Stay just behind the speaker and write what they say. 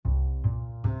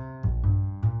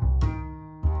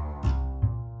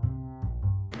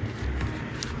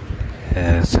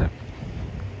Yeah, it's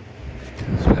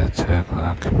about 2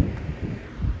 o'clock.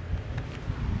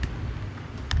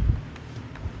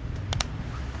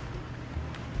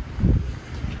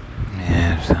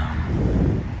 Yeah, so.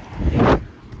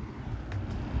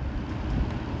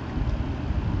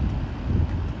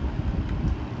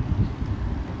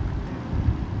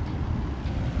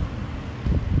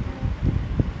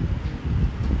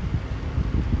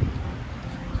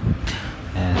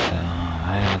 Yeah, so,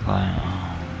 how you going?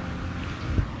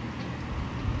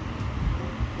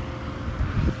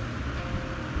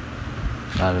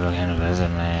 A lot of people came to visit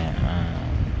me.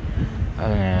 I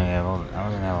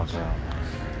wasn't able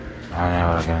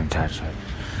to get in touch with.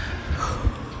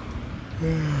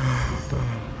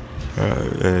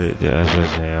 Yeah, I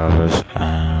was the office.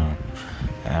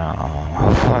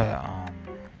 Hopefully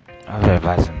I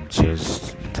buy some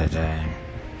juice today.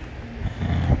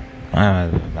 I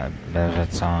have my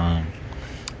benefits on.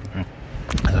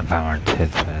 I buy more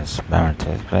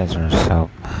toothpaste or soap,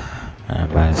 and I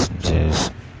buy some juice.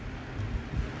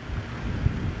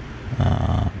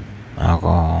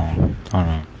 Alcohol. I don't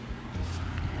know.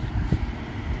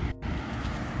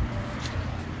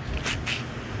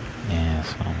 Yeah,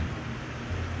 so.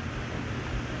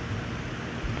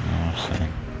 We'll see.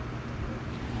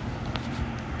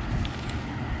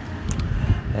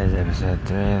 This is episode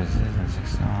 3 of season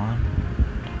 61.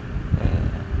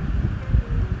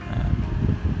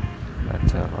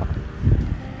 That's all.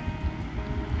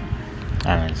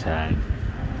 I'm inside.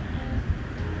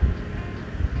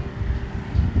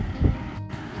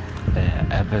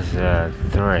 Episode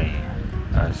 3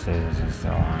 of season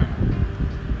 61.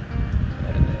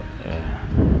 Yeah.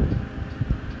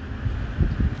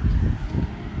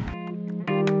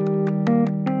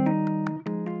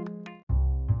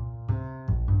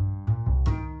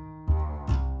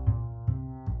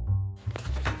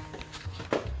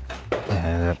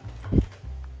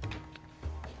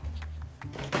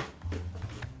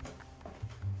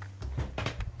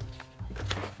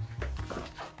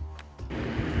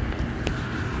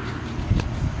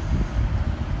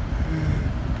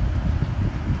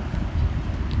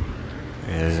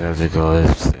 The goal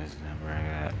is this number I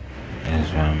got is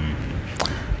from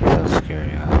Social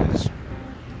Security office.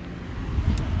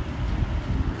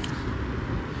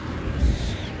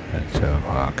 At 2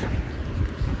 o'clock.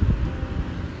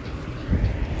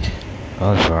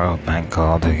 Wells Fargo Bank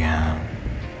called again.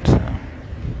 So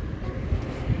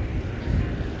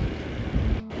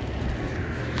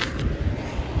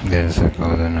guess I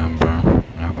called the number.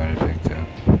 Nobody picked up.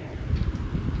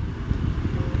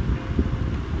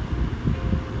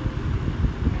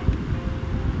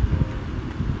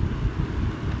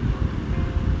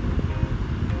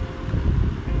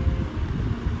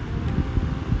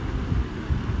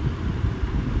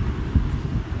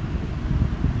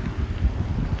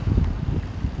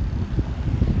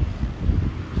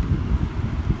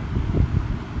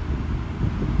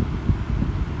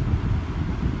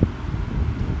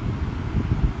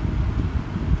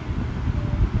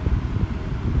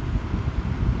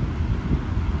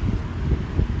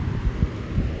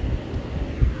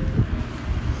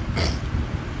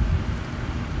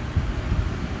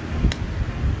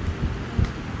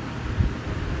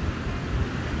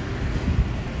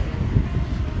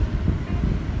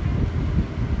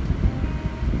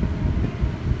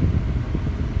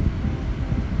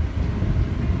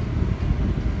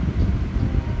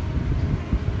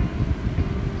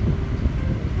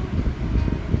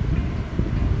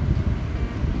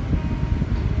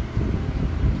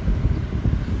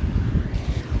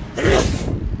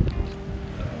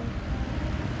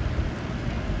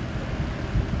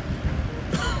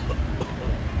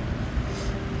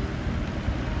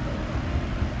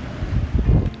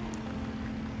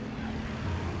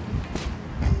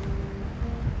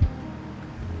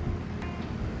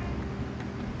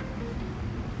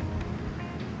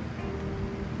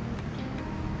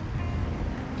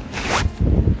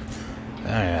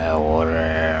 I got water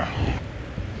here.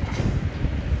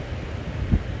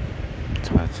 It's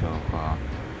about 2 o'clock.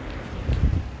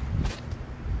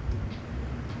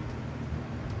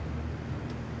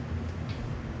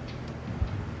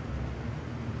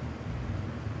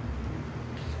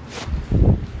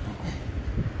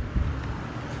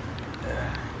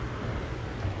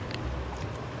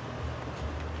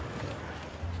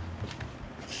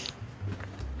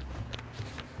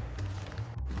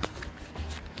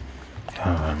 I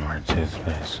have more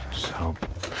toothpaste, soap,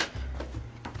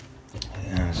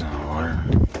 and some water.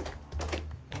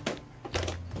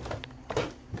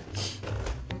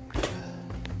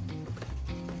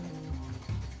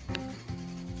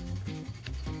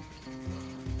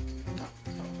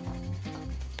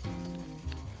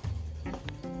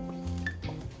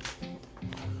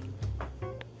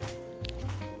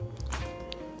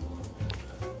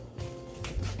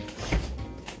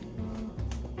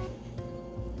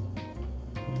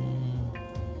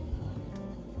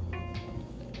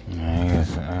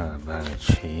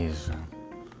 cheese.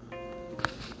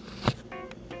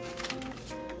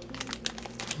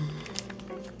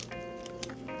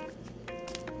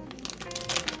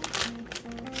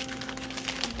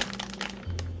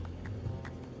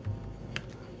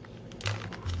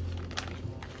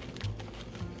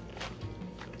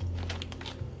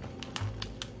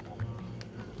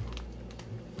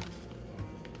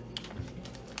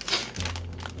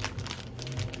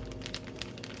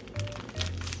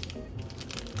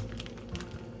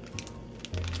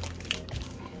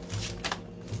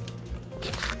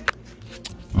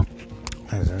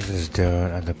 There's this dude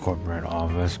at the corporate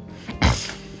office.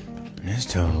 This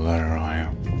dude literally,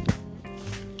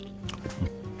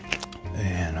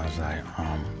 and I was like,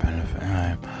 benefit.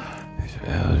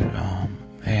 It was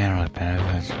like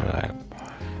benefits for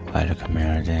like the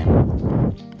community,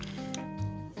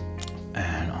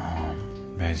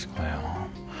 and basically I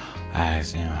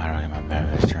asked how do I get my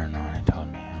benefits turned on. He told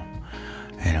me,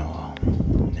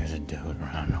 there's a dude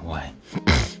around the way.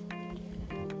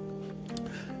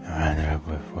 I ended up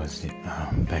with was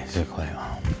basically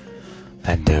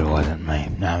that dude wasn't me.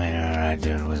 That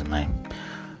dude was me.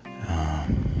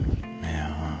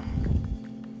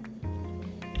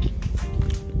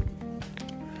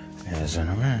 It's a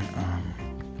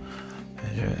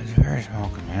very small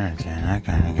community, and I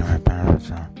kind of get my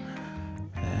benefits on.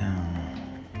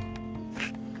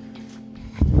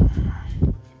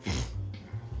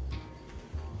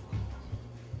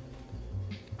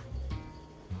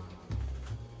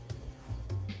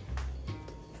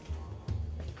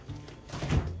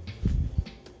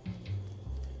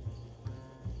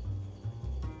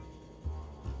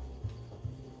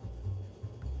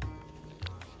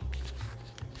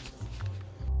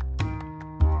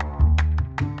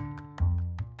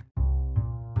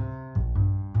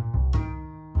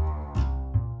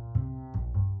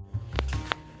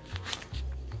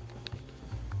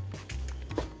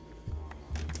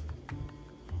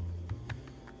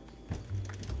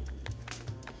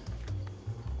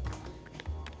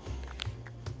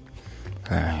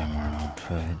 I more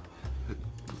food.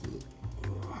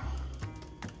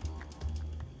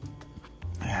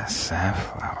 Yeah,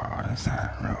 safflower. What is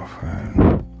that? Real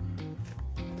food.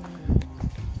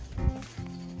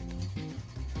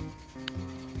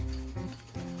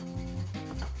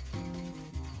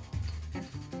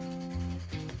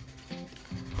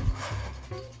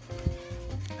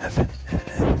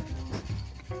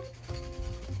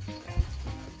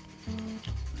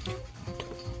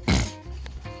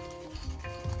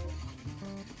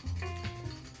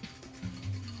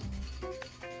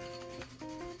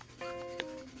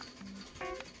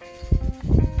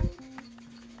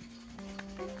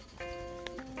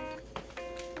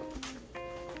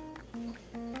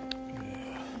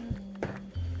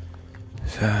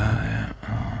 So, yeah,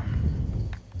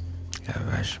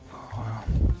 vegetable oil.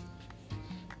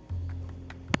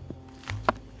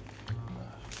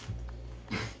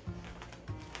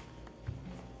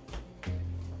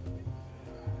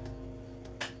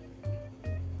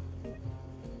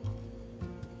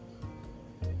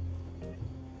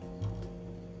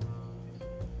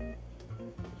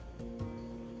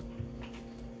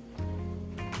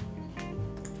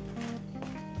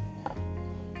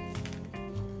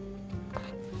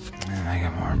 And I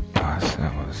got more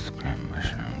pasta with green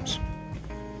mushrooms.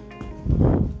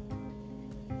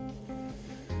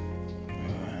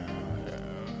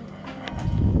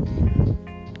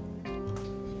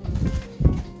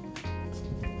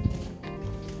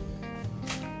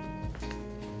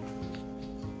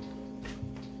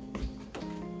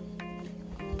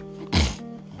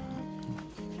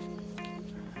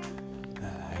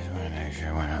 I just want to make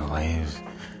sure when it leaves,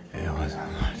 it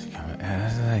wasn't much coming. It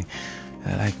was like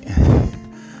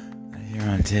you're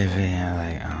on TV and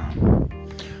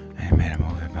they made a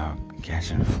movie about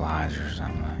catching flies or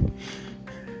something.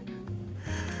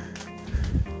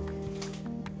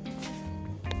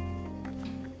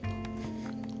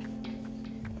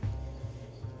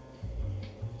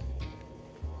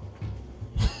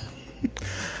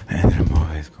 And the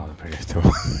movie is called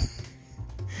Predictable.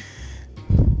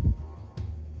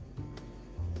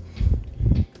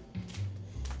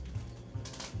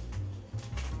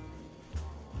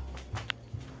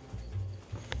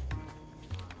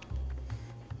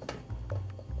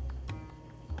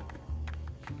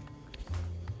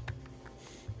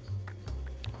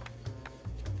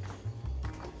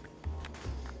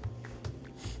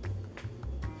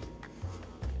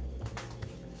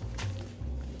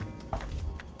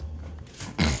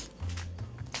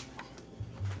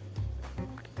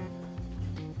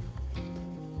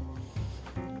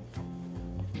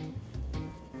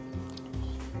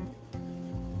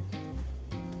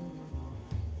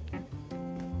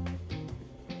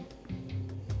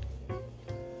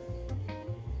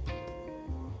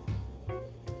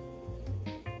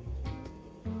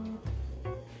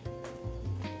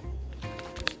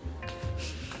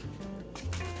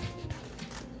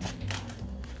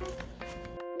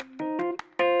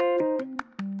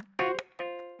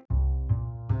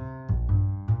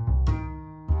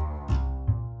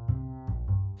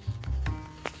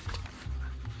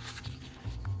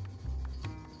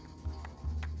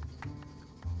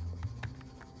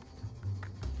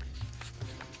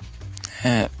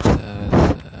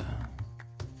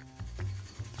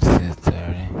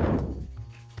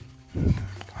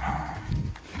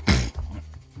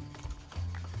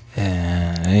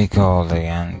 cold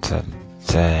again today.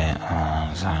 So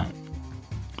I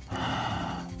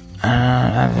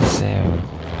don't have to say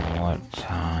what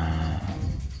time.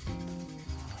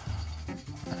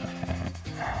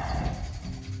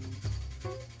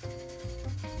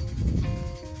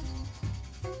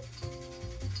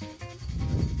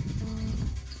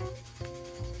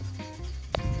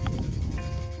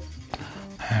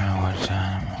 I don't know what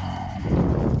time.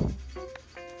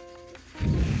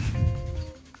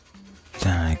 It's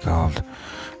not cold.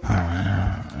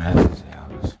 That's the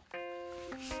hours.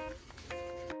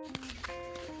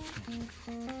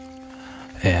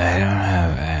 Yeah, I don't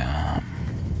have a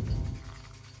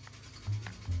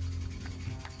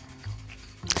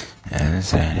yeah,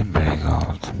 it's anybody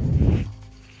cold.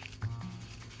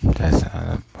 That's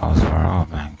both were all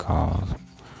been called.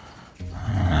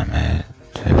 I made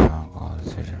 2 phone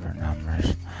calls, 2 different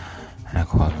numbers, and I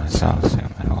called myself, so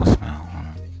my whole smell on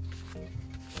it.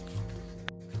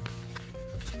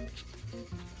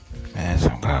 Yeah, so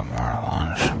I got more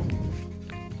lunch.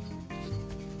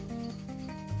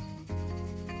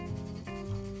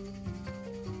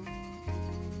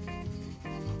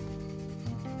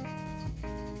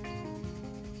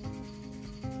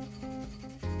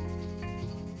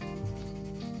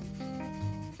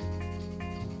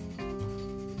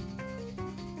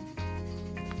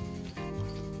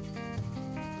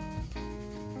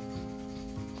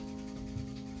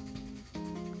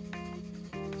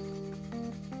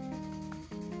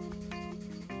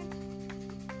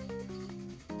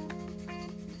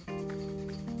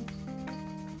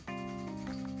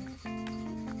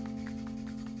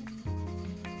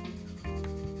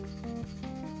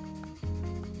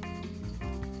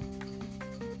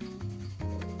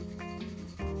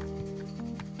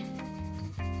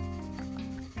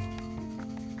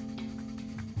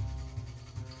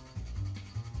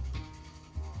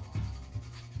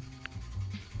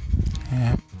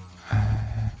 Yep, I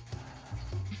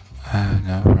have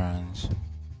no friends.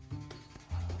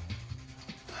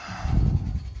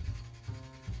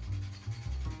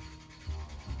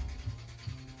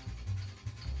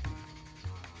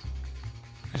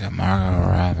 So Margot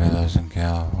Robbie lives in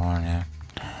California,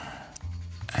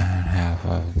 and half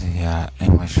of the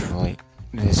English fleet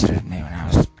visited me when I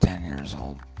was 10 years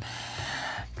old,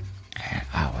 and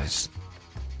I was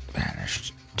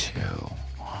banished to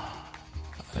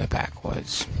the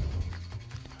backwoods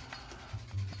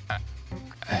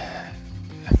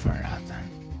for nothing.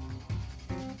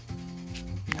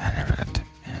 I never got to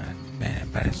be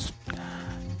anybody's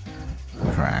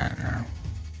friend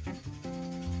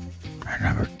or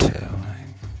number 2.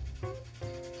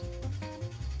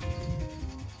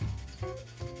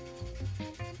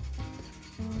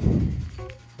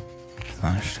 It's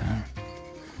lunchtime.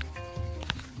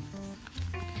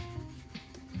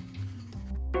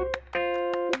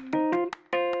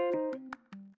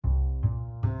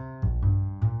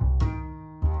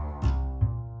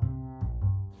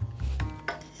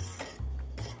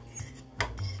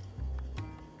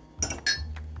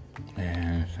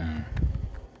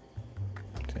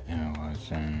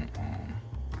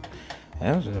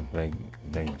 It was a big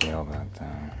deal back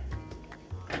then.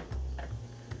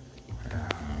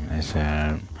 They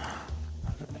said,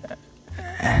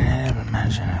 and they never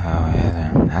mentioned how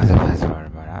either. That was the best part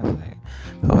about it. I was like,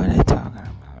 who are they talking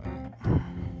about?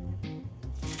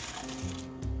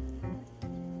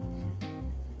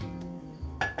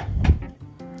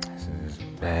 This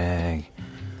big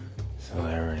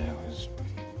celebrity was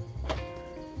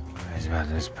crazy about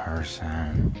this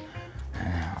person.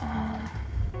 And,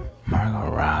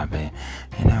 Margot Robbie,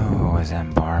 you know who was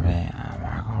in Barbie?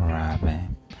 Margot Robbie,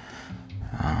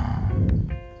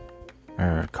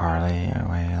 or Carly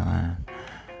Whalen,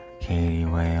 Katie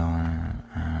Whalen,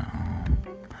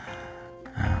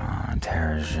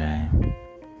 Tara J.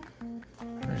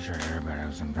 Pretty sure everybody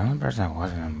was in. The only person that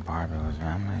wasn't in Barbie was me.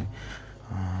 I'm like,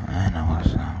 and I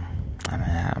was.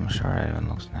 I'm sure it even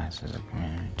looks nice as a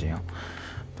community deal,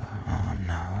 but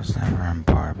no, I was never in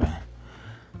Barbie.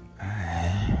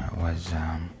 I was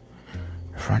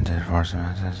fronted for some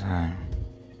at that time.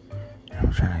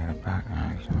 I'm trying to get it back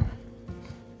now, so.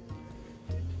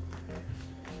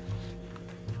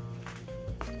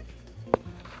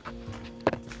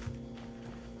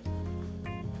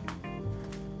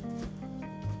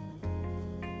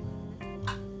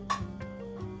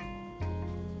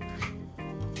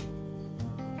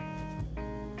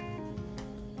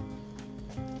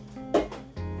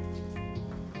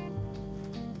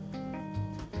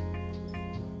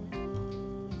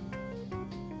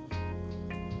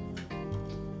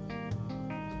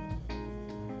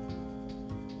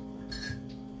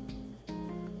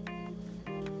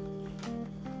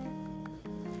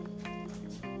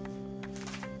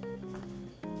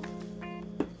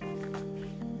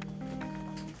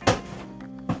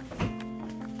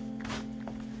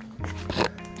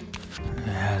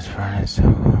 was running so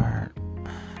hard.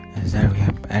 Instead of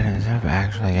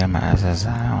actually getting my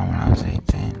SSI on when I was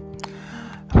 18,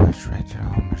 I went straight to the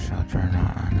homeless shelter and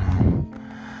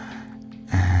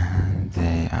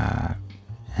the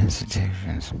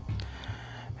institutions.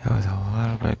 It was a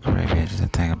little bit creepy just to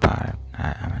think about it.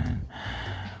 I mean,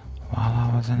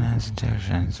 while I was in the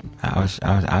institutions, I was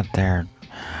out there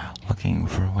looking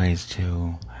for ways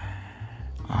to,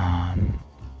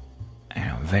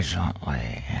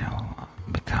 vigilantly,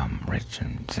 become rich,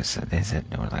 and just they said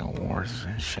there was like wars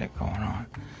and shit going on.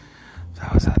 So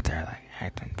I was out there like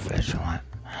acting vigilant,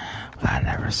 but I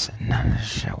never said none of this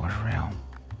shit was real.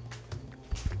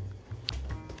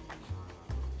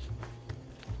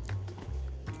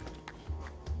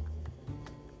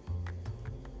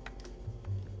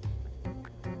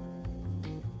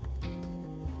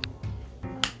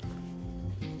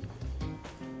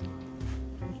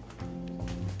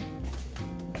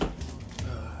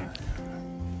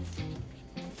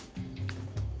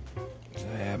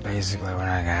 Basically, when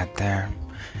I got there,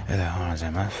 they're like, "Oh,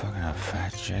 am I fucking a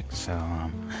fat chick?" So,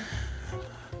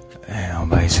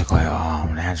 basically,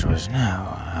 the answer was no.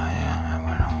 I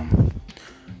went home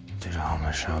to the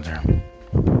homeless shelter.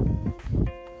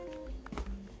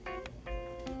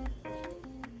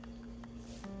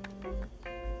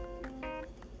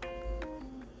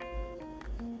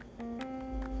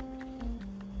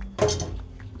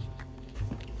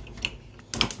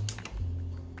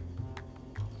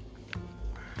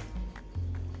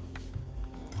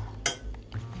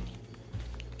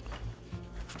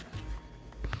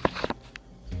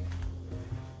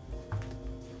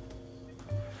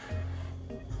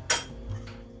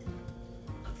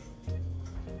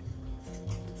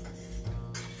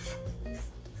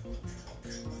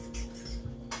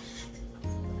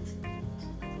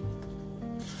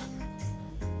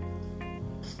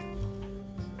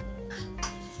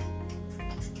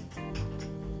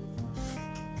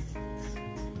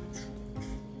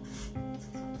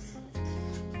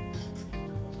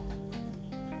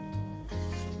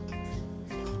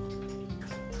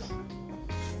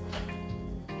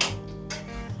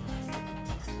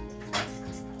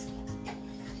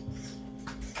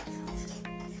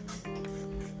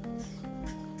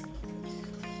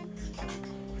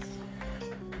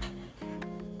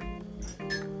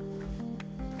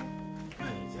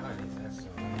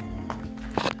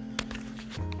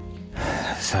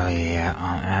 So yeah,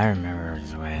 I remember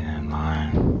just waiting in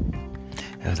line.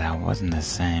 I wasn't the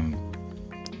same.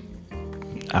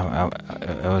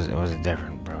 It was a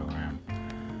different program.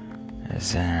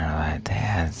 It's like they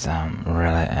had some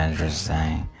really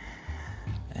interesting,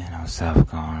 stuff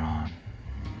going on.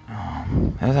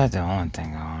 It was like the only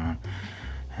thing going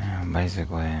on.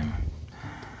 Basically,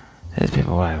 these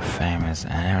people were like famous,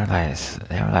 and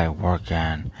they were like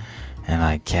working in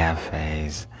like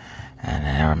cafes. And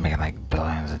they were making like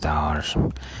billions of dollars,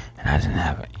 and I didn't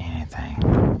have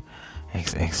anything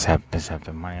except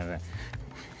the money of it.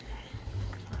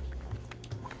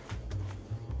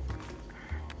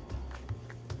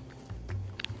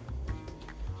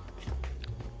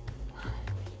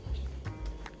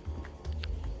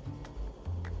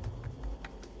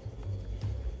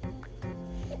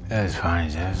 It was funny.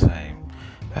 It was like,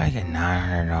 if I get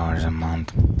 $900 a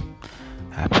month,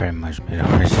 I'd pretty much be the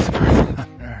richest person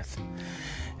on earth.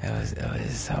 It was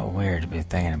so weird to be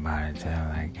thinking about it too.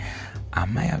 Like, I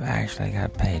may have actually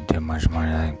got paid too much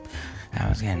money. Like, I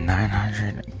was getting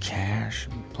 $900 cash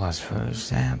plus food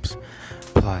stamps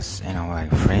plus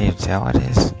like free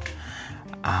utilities.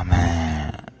 Oh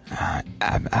man, I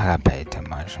got paid too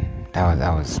much.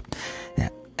 That was.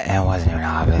 It wasn't even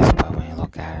obvious, but when you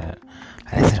look at it,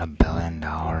 I said $1 billion,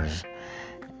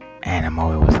 and the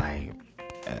movie was like.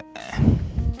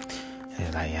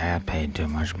 It's like, yeah, I got paid too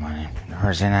much money. The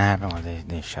first thing that happened was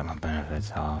they shut my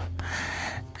benefits off,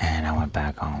 and I went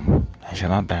back home. They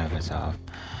shut my benefits off,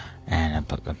 and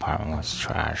the apartment was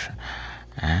trash,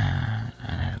 and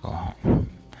I had to go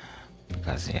home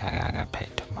because I got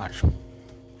paid too much.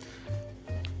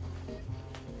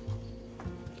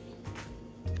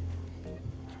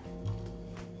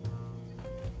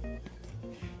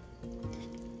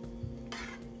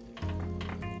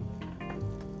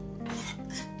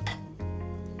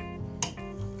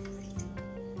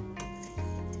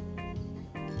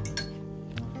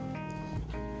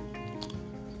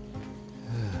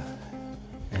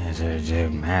 There's a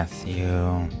dude, Matthew,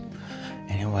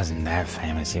 and he wasn't that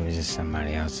famous. He was just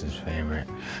somebody else's favorite.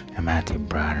 And Matthew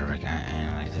Broderick,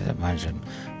 and like there's a bunch of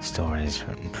stories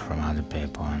from other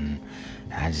people, and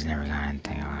I just never got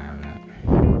anything out of it.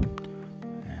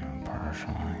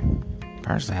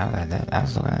 Personally, I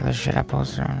was looking at the shit I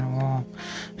posted on the wall.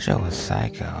 Shit was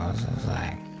psycho. It was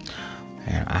like,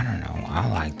 And I don't know, I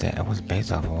liked it. It was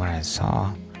based off of what I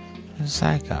saw. It was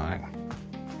psycho. Like,